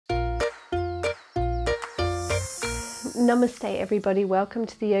Namaste everybody, welcome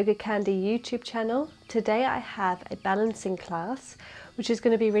to the YogaCandi YouTube channel. Today I have a balancing class which is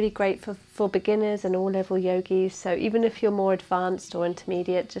going to be really great for beginners and all level yogis. So even if you're more advanced or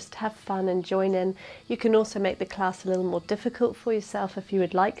intermediate, just have fun and join in. You can also make the class a little more difficult for yourself if you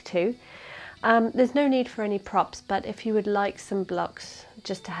would like to. There's no need for any props, but if you would like some blocks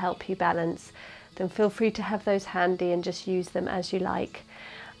just to help you balance, then feel free to have those handy and just use them as you like.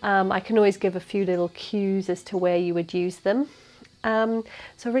 I can always give a few little cues as to where you would use them. So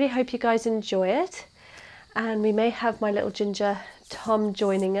I really hope you guys enjoy it. And we may have my little ginger Tom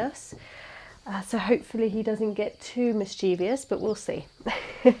joining us. So hopefully he doesn't get too mischievous, but we'll see.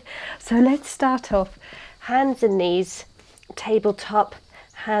 So let's start off. Hands and knees, tabletop,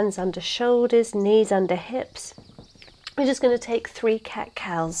 hands under shoulders, knees under hips. We're just going to take 3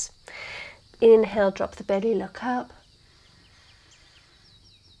 cat-cows. Inhale, drop the belly, look up.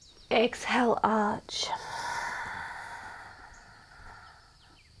 Exhale, arch.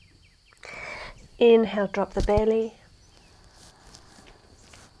 Inhale, drop the belly.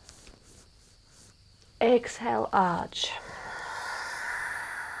 Exhale, arch.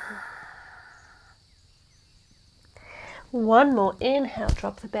 One more. Inhale,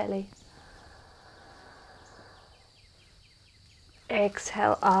 drop the belly.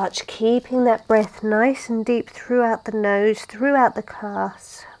 Exhale, arch. Keeping that breath nice and deep throughout the nose, throughout the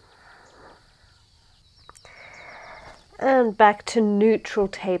class. And back to neutral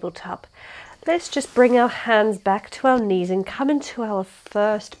tabletop. Let's just bring our hands back to our knees and come into our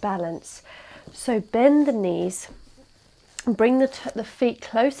first balance. So bend the knees, bring the feet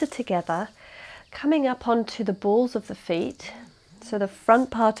closer together, coming up onto the balls of the feet. So the front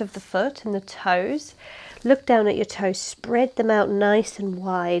part of the foot and the toes. Look down at your toes, spread them out nice and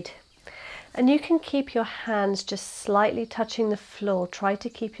wide. And you can keep your hands just slightly touching the floor. Try to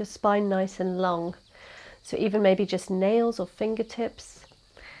keep your spine nice and long. So even maybe just nails or fingertips.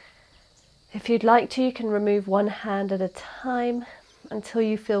 If you'd like to, you can remove one hand at a time until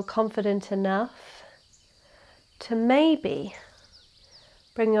you feel confident enough to maybe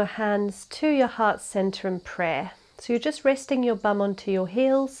bring your hands to your heart center in prayer. So you're just resting your bum onto your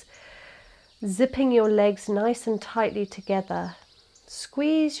heels, zipping your legs nice and tightly together.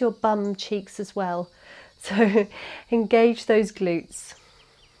 Squeeze your bum cheeks as well. So engage those glutes.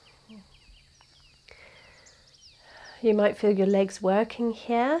 You might feel your legs working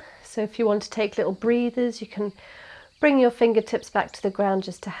here. So if you want to take little breathers, you can bring your fingertips back to the ground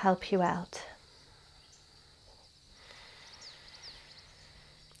just to help you out.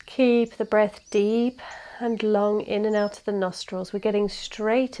 Keep the breath deep and long in and out of the nostrils. We're getting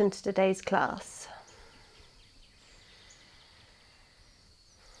straight into today's class.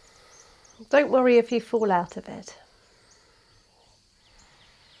 Don't worry if you fall out of it.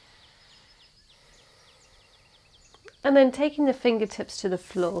 And then taking the fingertips to the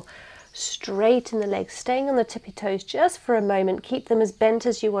floor, straighten the legs, staying on the tippy toes just for a moment. Keep them as bent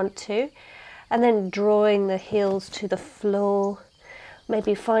as you want to. And then drawing the heels to the floor.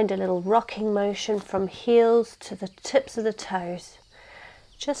 Maybe find a little rocking motion from heels to the tips of the toes.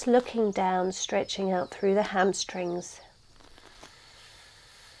 Just looking down, stretching out through the hamstrings.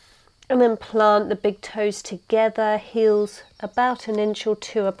 And then plant the big toes together, heels about 1 inch or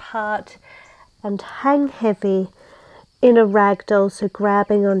 2 apart. And hang heavy in a ragdoll, so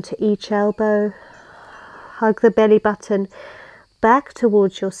grabbing onto each elbow. Hug the belly button back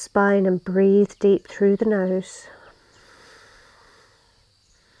towards your spine and breathe deep through the nose.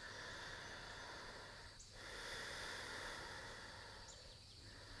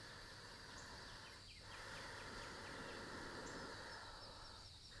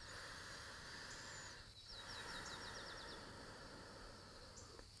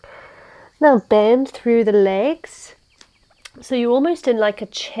 Now bend through the legs. So you're almost in like a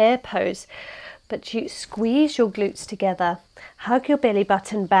chair pose, but you squeeze your glutes together, hug your belly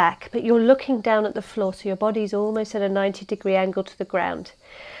button back, but you're looking down at the floor, so your body's almost at a 90-degree angle to the ground.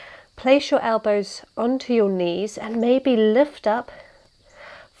 Place your elbows onto your knees and maybe lift up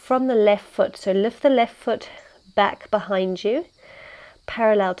from the left foot. So lift the left foot back behind you,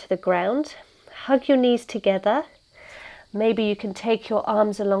 parallel to the ground. Hug your knees together. Maybe you can take your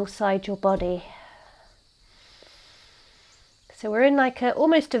arms alongside your body. So we're in like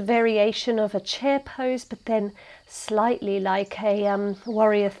almost a variation of a chair pose, but then slightly like a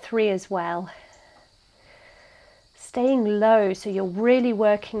warrior 3 as well. Staying low, so you're really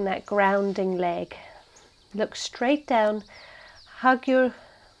working that grounding leg. Look straight down, hug your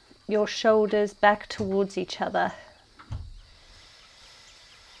shoulders back towards each other.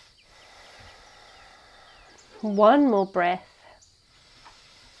 One more breath.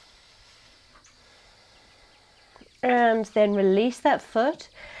 And then release that foot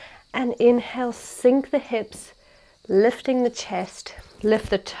and inhale, sink the hips, lifting the chest, lift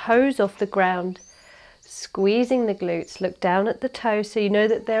the toes off the ground, squeezing the glutes, look down at the toes so you know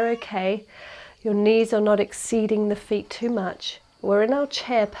that they're okay. Your knees are not exceeding the feet too much. We're in our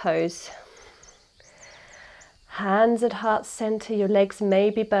chair pose. Hands at heart center, your legs may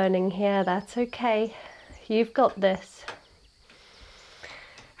be burning here, that's okay. You've got this.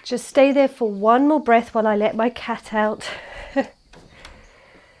 Just stay there for one more breath while I let my cat out.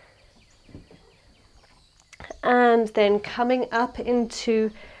 And then coming up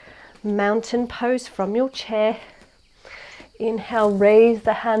into mountain pose from your chair. Inhale, raise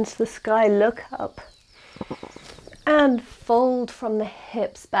the hands to the sky, look up. And fold from the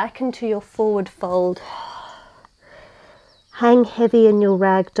hips back into your forward fold. Hang heavy in your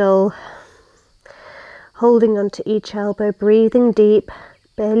ragdoll. Holding onto each elbow, breathing deep,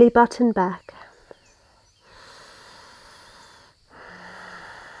 belly button back.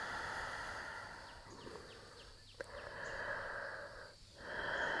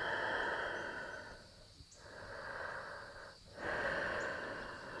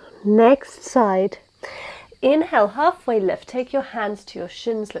 Next side. Inhale, halfway lift. Take your hands to your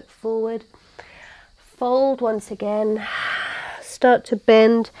shins, look forward. Fold once again. Start to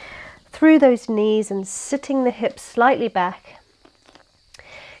bend through those knees and sitting the hips slightly back.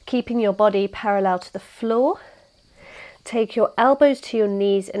 Keeping your body parallel to the floor. Take your elbows to your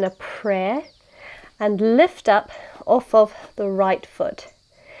knees in a prayer and lift up off of the right foot,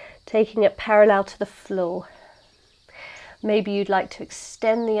 taking it parallel to the floor. Maybe you'd like to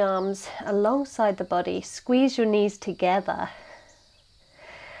extend the arms alongside the body, squeeze your knees together,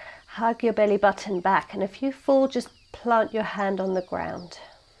 hug your belly button back, and if you fall, just plant your hand on the ground.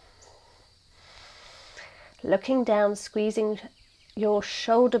 Looking down, squeezing your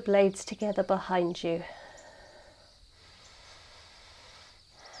shoulder blades together behind you.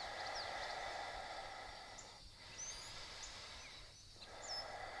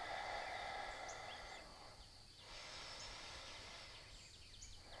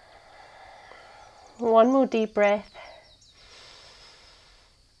 One more deep breath.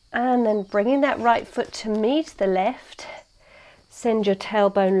 And then bringing that right foot to meet the left. Send your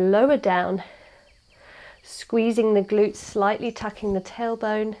tailbone lower down. Squeezing the glutes, slightly tucking the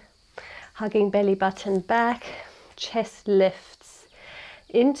tailbone. Hugging belly button back. Chest lifts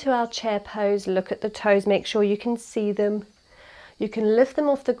into our chair pose. Look at the toes, make sure you can see them. You can lift them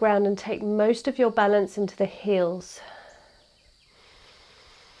off the ground and take most of your balance into the heels.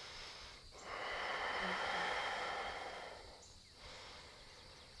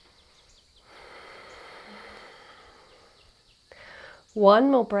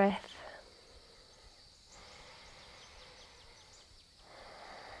 One more breath.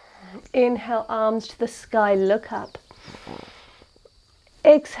 Inhale, arms to the sky, look up.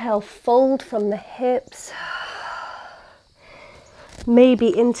 Exhale, fold from the hips. Maybe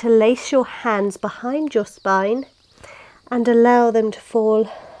interlace your hands behind your spine and allow them to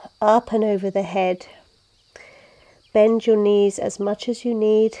fall up and over the head. Bend your knees as much as you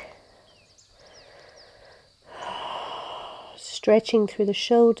need. Stretching through the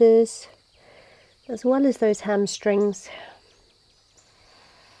shoulders as well as those hamstrings.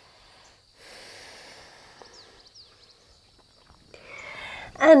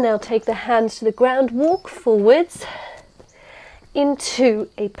 And now take the hands to the ground, walk forwards into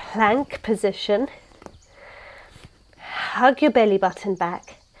a plank position. Hug your belly button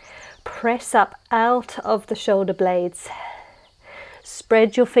back. Press up out of the shoulder blades.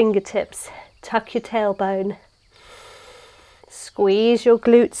 Spread your fingertips, tuck your tailbone. Squeeze your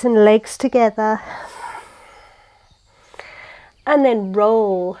glutes and legs together. And then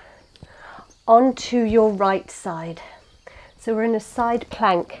roll onto your right side. So we're in a side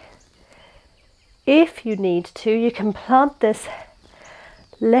plank. If you need to, you can plant this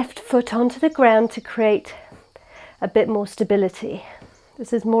left foot onto the ground to create a bit more stability.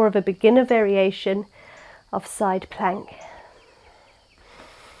 This is more of a beginner variation of side plank.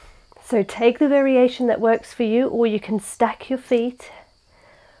 So take the variation that works for you, or you can stack your feet,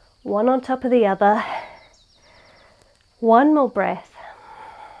 one on top of the other. One more breath.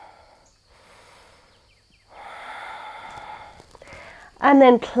 And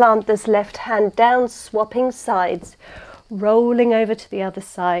then plant this left hand down, swapping sides, rolling over to the other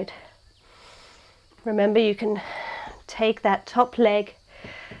side. Remember, you can take that top leg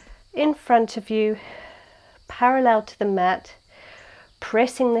in front of you, parallel to the mat,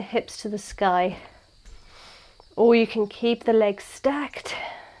 pressing the hips to the sky, or you can keep the legs stacked,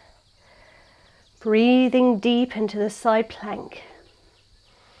 breathing deep into the side plank.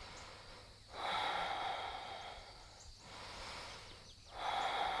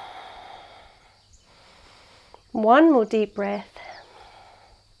 One more deep breath.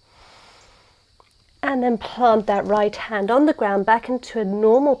 And then plant that right hand on the ground back into a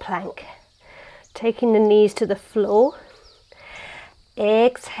normal plank. Taking the knees to the floor.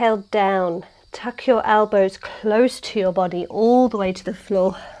 Exhale down. Tuck your elbows close to your body all the way to the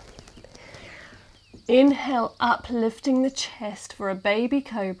floor. Inhale up, lifting the chest for a baby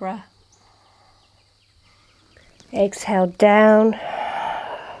cobra. Exhale down.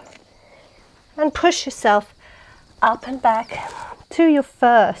 And push yourself up and back to your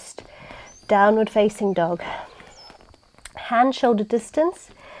first downward facing dog. Hand shoulder distance,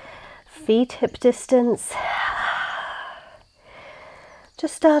 feet hip distance.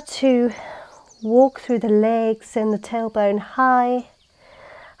 Just start to walk through the legs and the tailbone high.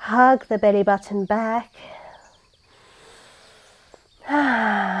 Hug the belly button back.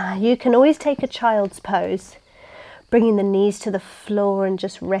 You can always take a child's pose, bringing the knees to the floor and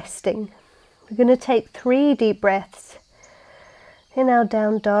just resting. We're going to take 3 deep breaths in our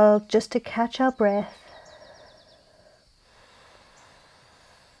down dog just to catch our breath.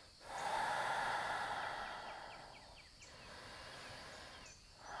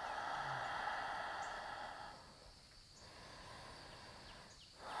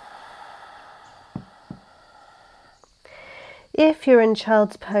 If you're in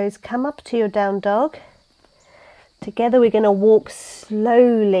child's pose, come up to your down dog. Together we're going to walk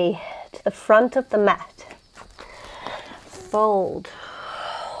slowly to the front of the mat. Fold.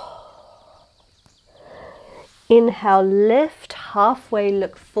 Inhale, lift, halfway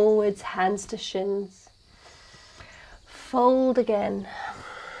look forwards, hands to shins. Fold again.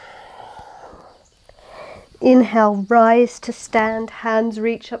 Inhale, rise to stand, hands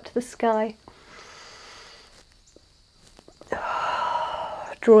reach up to the sky.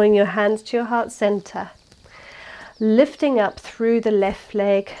 Drawing your hands to your heart center. Lifting up through the left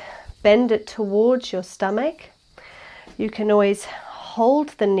leg, bend it towards your stomach. You can always hold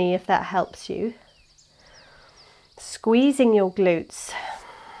the knee if that helps you. Squeezing your glutes.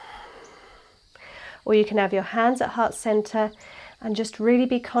 Or you can have your hands at heart center and just really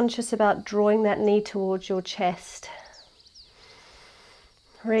be conscious about drawing that knee towards your chest.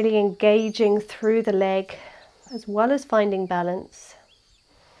 Really engaging through the leg as well as finding balance.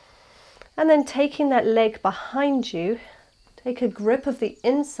 And then taking that leg behind you, take a grip of the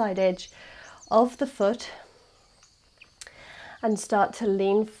inside edge of the foot and start to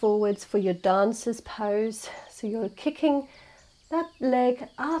lean forwards for your dancer's pose. So you're kicking that leg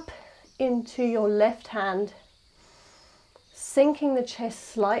up into your left hand, sinking the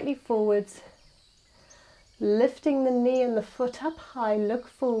chest slightly forwards, lifting the knee and the foot up high, look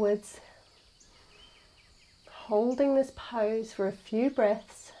forwards, holding this pose for a few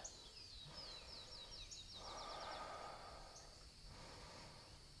breaths.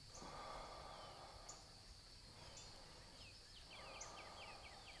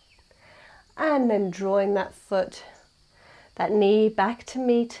 And then drawing that foot, that knee back to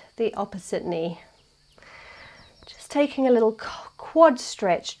meet the opposite knee. Just taking a little quad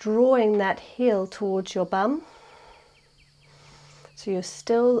stretch, drawing that heel towards your bum. So you're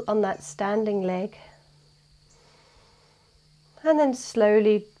still on that standing leg. And then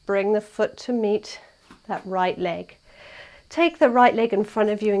slowly bring the foot to meet that right leg. Take the right leg in front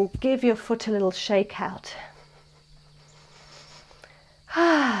of you and give your foot a little shake out.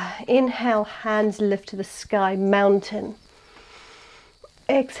 Inhale, hands lift to the sky, mountain.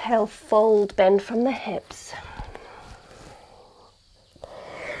 Exhale, fold, bend from the hips.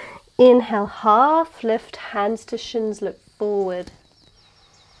 Inhale, half lift, hands to shins, look forward.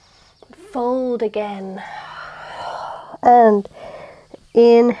 Fold again. And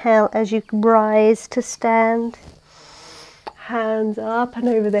inhale as you rise to stand. Hands up and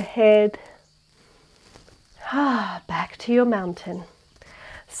over the head. Back to your mountain.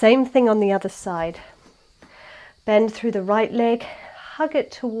 Same thing on the other side. Bend through the right leg, hug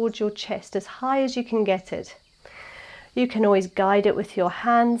it towards your chest as high as you can get it. You can always guide it with your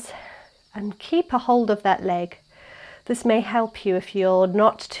hands and keep a hold of that leg. This may help you if you're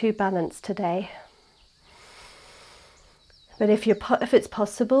not too balanced today. But if it's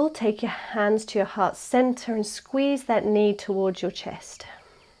possible, take your hands to your heart center and squeeze that knee towards your chest.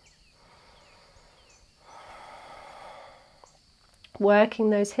 Working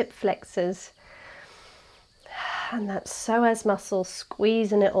those hip flexors and that psoas muscle,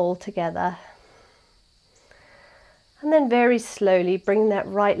 squeezing it all together. And then very slowly bring that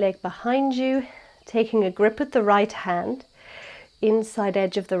right leg behind you, taking a grip with the right hand, inside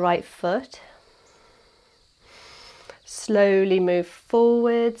edge of the right foot. Slowly move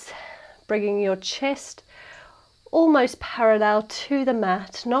forwards, bringing your chest almost parallel to the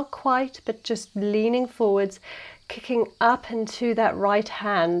mat, not quite, but just leaning forwards, Kicking up into that right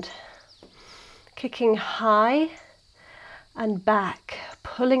hand, kicking high and back,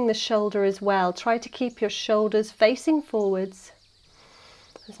 pulling the shoulder as well. Try to keep your shoulders facing forwards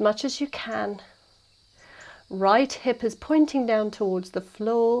as much as you can. Right hip is pointing down towards the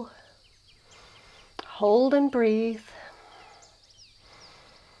floor. Hold and breathe.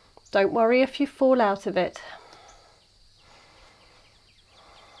 Don't worry if you fall out of it.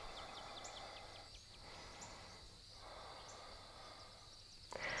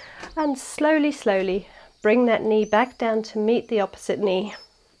 And slowly, slowly bring that knee back down to meet the opposite knee.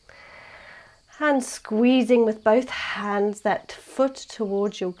 And squeezing with both hands that foot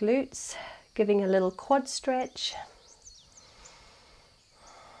towards your glutes, giving a little quad stretch.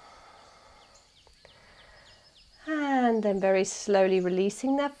 And then very slowly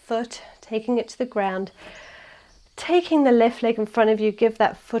releasing that foot, taking it to the ground. Taking the left leg in front of you, give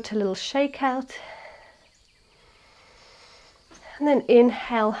that foot a little shake out. And then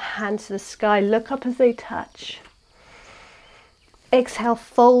inhale, hands to the sky, look up as they touch. Exhale,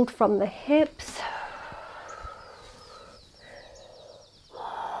 fold from the hips.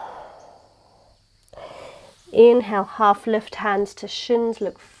 Inhale, half lift, hands to shins,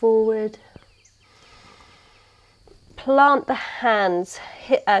 look forward. Plant the hands,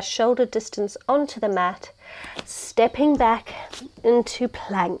 shoulder distance onto the mat, stepping back into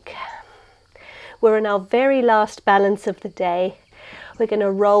plank. We're in our very last balance of the day. We're going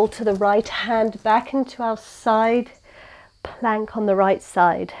to roll to the right hand back into our side plank on the right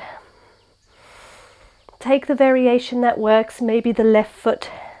side. Take the variation that works, maybe the left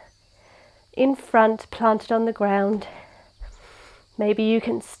foot in front, planted on the ground. Maybe you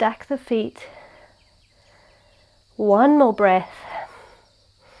can stack the feet. One more breath.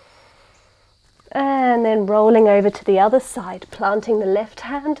 And then rolling over to the other side, planting the left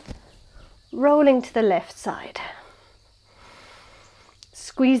hand, rolling to the left side.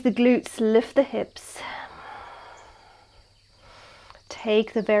 Squeeze the glutes, lift the hips.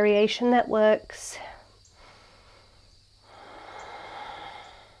 Take the variation that works.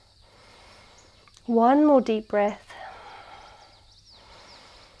 One more deep breath.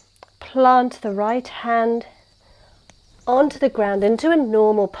 Plant the right hand onto the ground into a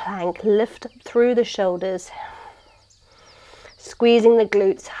normal plank. Lift up through the shoulders. Squeezing the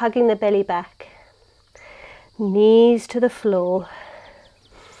glutes, hugging the belly back. Knees to the floor.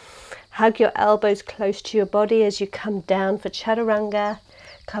 Hug your elbows close to your body as you come down for chaturanga,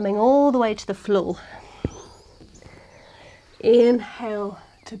 coming all the way to the floor. Inhale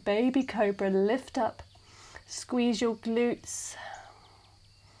to baby cobra, lift up, squeeze your glutes,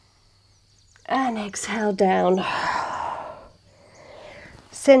 and exhale down.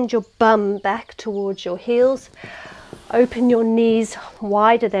 Send your bum back towards your heels, open your knees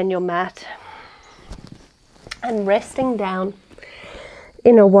wider than your mat, and resting down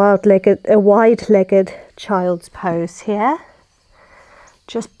in a wide-legged child's pose here.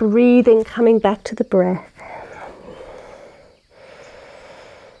 Just breathing, coming back to the breath.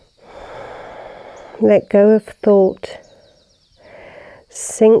 Let go of thought.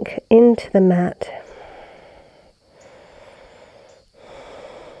 Sink into the mat.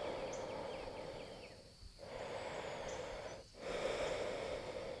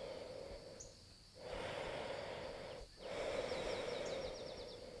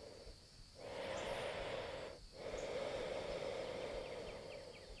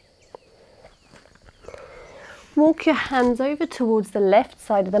 Walk your hands over towards the left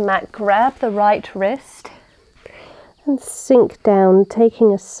side of the mat, grab the right wrist and sink down,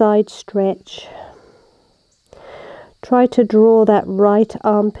 taking a side stretch. Try to draw that right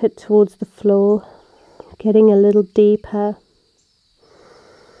armpit towards the floor, getting a little deeper,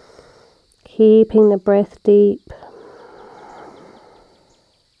 keeping the breath deep.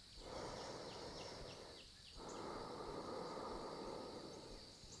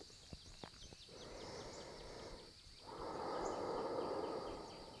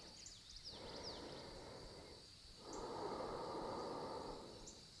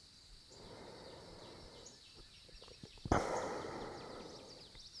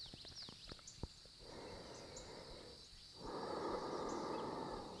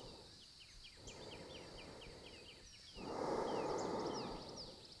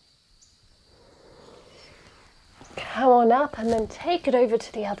 Come on up and then take it over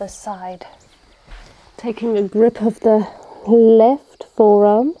to the other side. Taking a grip of the left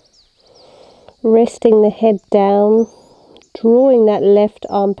forearm, resting the head down, drawing that left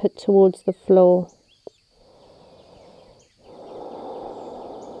armpit towards the floor.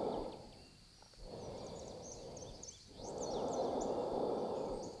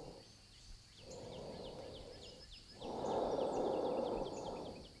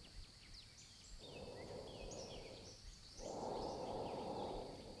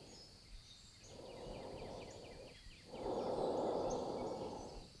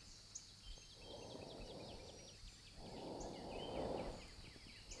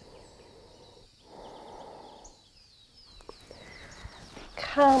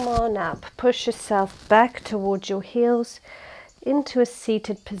 come on up. Push yourself back towards your heels into a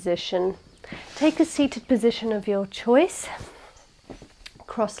seated position. Take a seated position of your choice,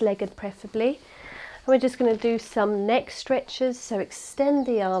 cross-legged preferably. And we're just going to do some neck stretches. So extend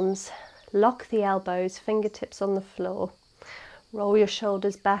the arms, lock the elbows, fingertips on the floor. Roll your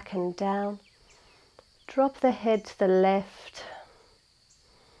shoulders back and down. Drop the head to the left.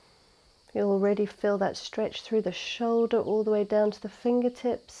 You'll already feel that stretch through the shoulder all the way down to the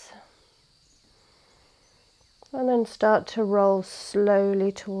fingertips. And then start to roll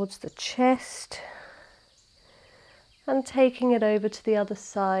slowly towards the chest. And taking it over to the other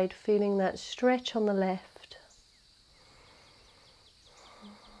side, feeling that stretch on the left.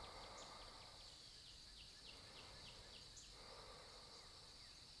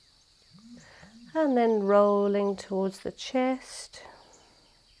 And then rolling towards the chest.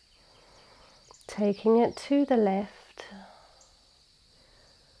 Taking it to the left,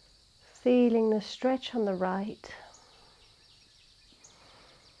 feeling the stretch on the right,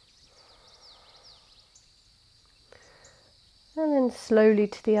 and then slowly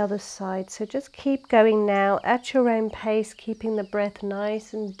to the other side. So just keep going now at your own pace, keeping the breath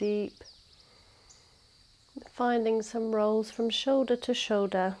nice and deep, finding some rolls from shoulder to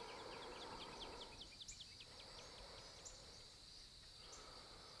shoulder.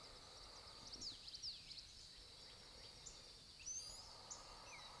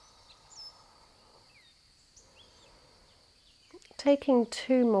 Taking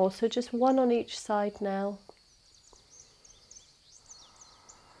two more, so just one on each side now.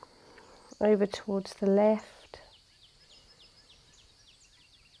 Over towards the left.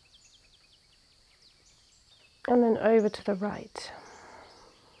 And then over to the right.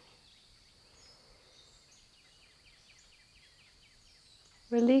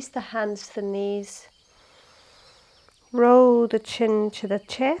 Release the hands to the knees. Roll the chin to the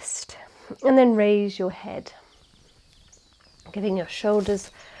chest. And then raise your head. Giving your shoulders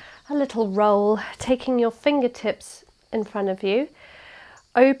a little roll, taking your fingertips in front of you.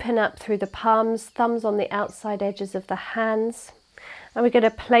 Open up through the palms, thumbs on the outside edges of the hands. And we're going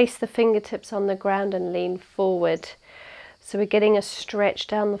to place the fingertips on the ground and lean forward. So we're getting a stretch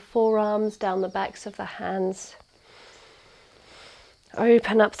down the forearms, down the backs of the hands.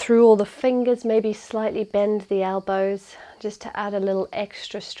 Open up through all the fingers, maybe slightly bend the elbows, just to add a little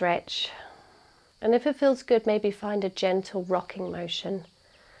extra stretch. And if it feels good, maybe find a gentle rocking motion.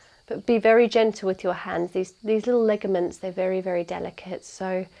 But be very gentle with your hands. These little ligaments, they're very, very delicate.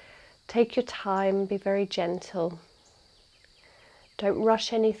 So take your time, be very gentle. Don't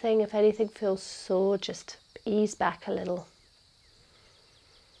rush anything. If anything feels sore, just ease back a little.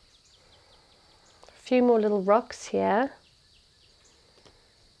 A few more little rocks here.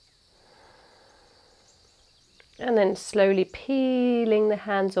 And then slowly peeling the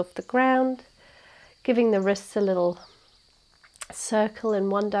hands off the ground. Giving the wrists a little circle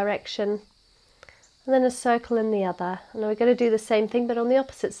in one direction and then a circle in the other. And we're going to do the same thing but on the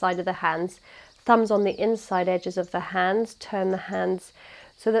opposite side of the hands. Thumbs on the inside edges of the hands. Turn the hands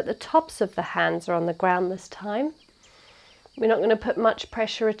so that the tops of the hands are on the ground this time. We're not going to put much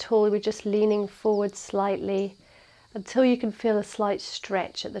pressure at all. We're just leaning forward slightly until you can feel a slight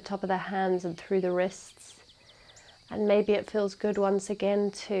stretch at the top of the hands and through the wrists. And maybe it feels good once again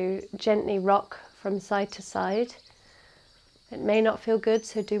to gently rock from side to side. It may not feel good,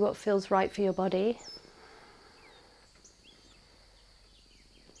 so do what feels right for your body.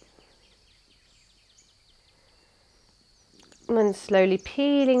 And then slowly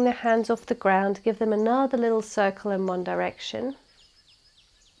peeling the hands off the ground, give them another little circle in one direction.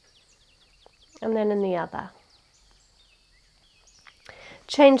 And then in the other.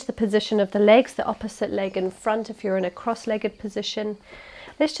 Change the position of the legs, the opposite leg in front if you're in a cross-legged position.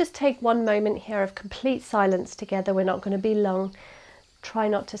 Let's just take one moment here of complete silence together. We're not going to be long. Try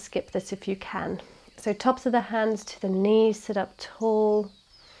not to skip this if you can. So tops of the hands to the knees, sit up tall.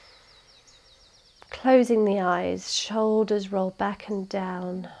 Closing the eyes, shoulders roll back and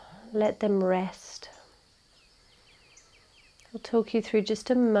down. Let them rest. I'll talk you through just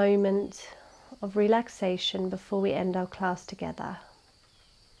a moment of relaxation before we end our class together.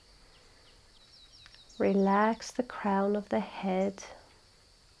 Relax the crown of the head,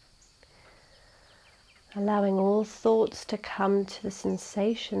 allowing all thoughts to come to the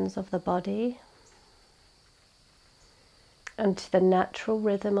sensations of the body and to the natural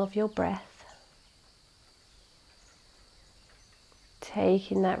rhythm of your breath.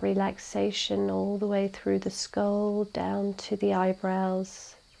 Taking that relaxation all the way through the skull down to the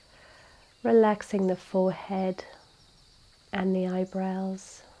eyebrows, relaxing the forehead and the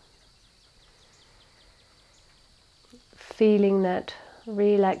eyebrows. Feeling that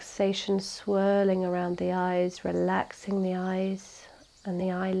relaxation swirling around the eyes, relaxing the eyes and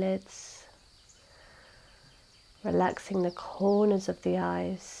the eyelids, relaxing the corners of the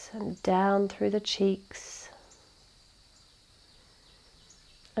eyes and down through the cheeks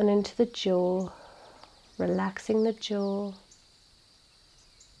and into the jaw, relaxing the jaw,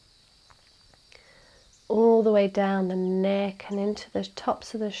 all the way down the neck and into the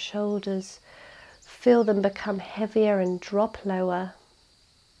tops of the shoulders. Feel them become heavier and drop lower.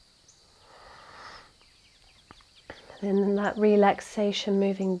 Then that relaxation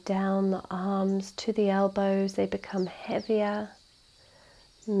moving down the arms to the elbows, they become heavier.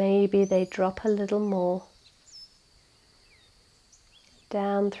 Maybe they drop a little more.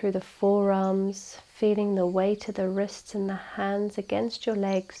 Down through the forearms, feeling the weight of the wrists and the hands against your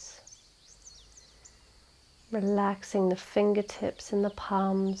legs. Relaxing the fingertips and the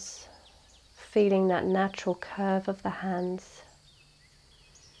palms, feeling that natural curve of the hands.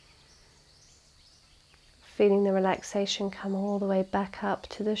 Feeling the relaxation come all the way back up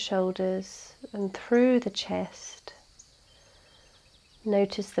to the shoulders and through the chest.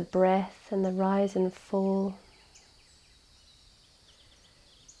 Notice the breath and the rise and fall.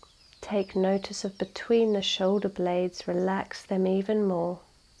 Take notice of between the shoulder blades, relax them even more.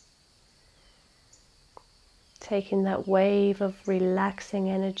 Taking that wave of relaxing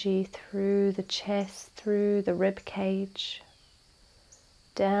energy through the chest, through the rib cage,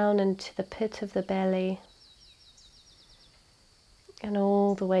 down into the pit of the belly, and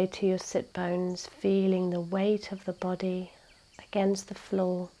all the way to your sit bones, feeling the weight of the body against the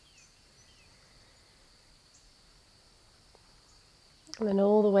floor. And then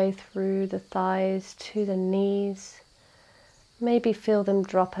all the way through the thighs to the knees. Maybe feel them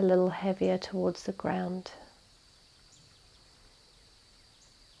drop a little heavier towards the ground.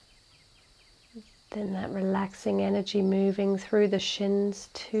 Then that relaxing energy moving through the shins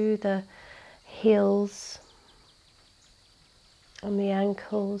to the heels and the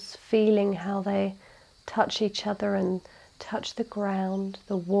ankles, feeling how they touch each other and touch the ground,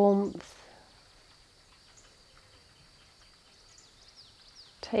 the warmth.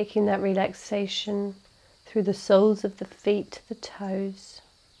 Taking that relaxation through the soles of the feet to the toes.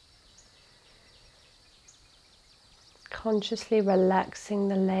 Consciously relaxing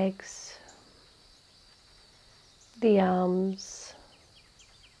the legs, the arms,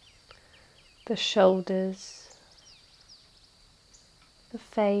 the shoulders, the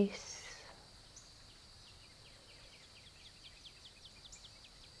face.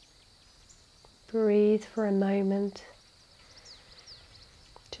 Breathe for a moment.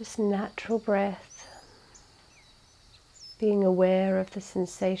 Just natural breath, being aware of the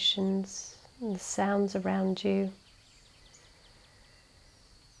sensations and the sounds around you.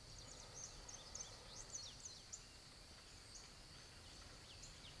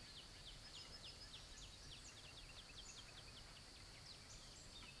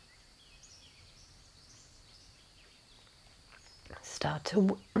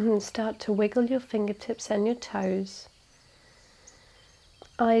 Start to wiggle your fingertips and your toes.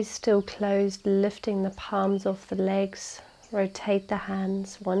 Eyes still closed, lifting the palms off the legs. Rotate the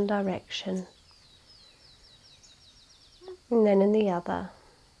hands one direction and then in the other.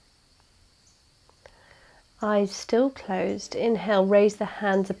 Eyes still closed. Inhale, raise the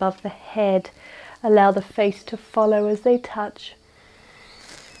hands above the head. Allow the face to follow as they touch.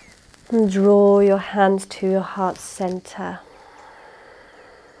 And draw your hands to your heart center.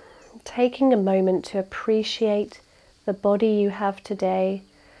 Taking a moment to appreciate the body you have today,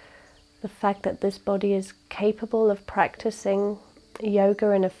 the fact that this body is capable of practicing yoga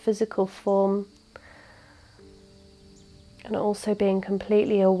in a physical form, and also being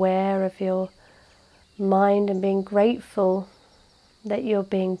completely aware of your mind and being grateful that you're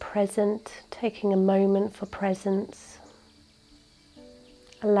being present, taking a moment for presence,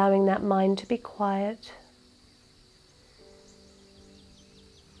 allowing that mind to be quiet.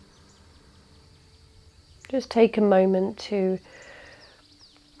 Just take a moment to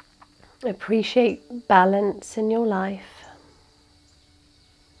appreciate balance in your life.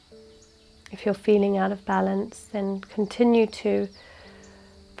 If you're feeling out of balance, then continue to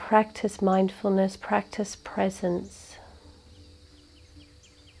practice mindfulness, practice presence.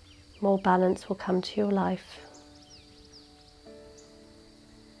 More balance will come to your life.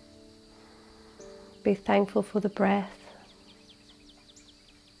 Be thankful for the breath.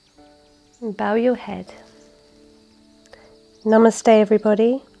 And bow your head. Namaste,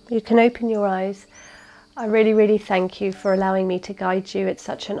 everybody. You can open your eyes. I really thank you for allowing me to guide you. It's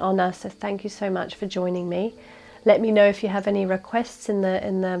such an honor, so thank you so much for joining me. Let me know if you have any requests in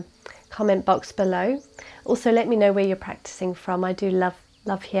the comment box below. Also, let me know where you're practicing from. I do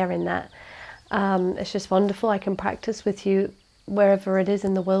love hearing that. It's just wonderful. I can practice with you wherever it is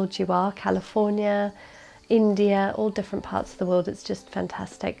in the world you are, California, India, all different parts of the world. It's just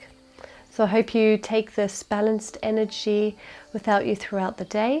fantastic. So I hope you take this balanced energy without you throughout the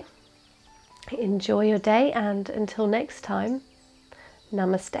day. Enjoy your day, and until next time,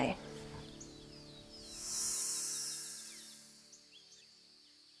 namaste.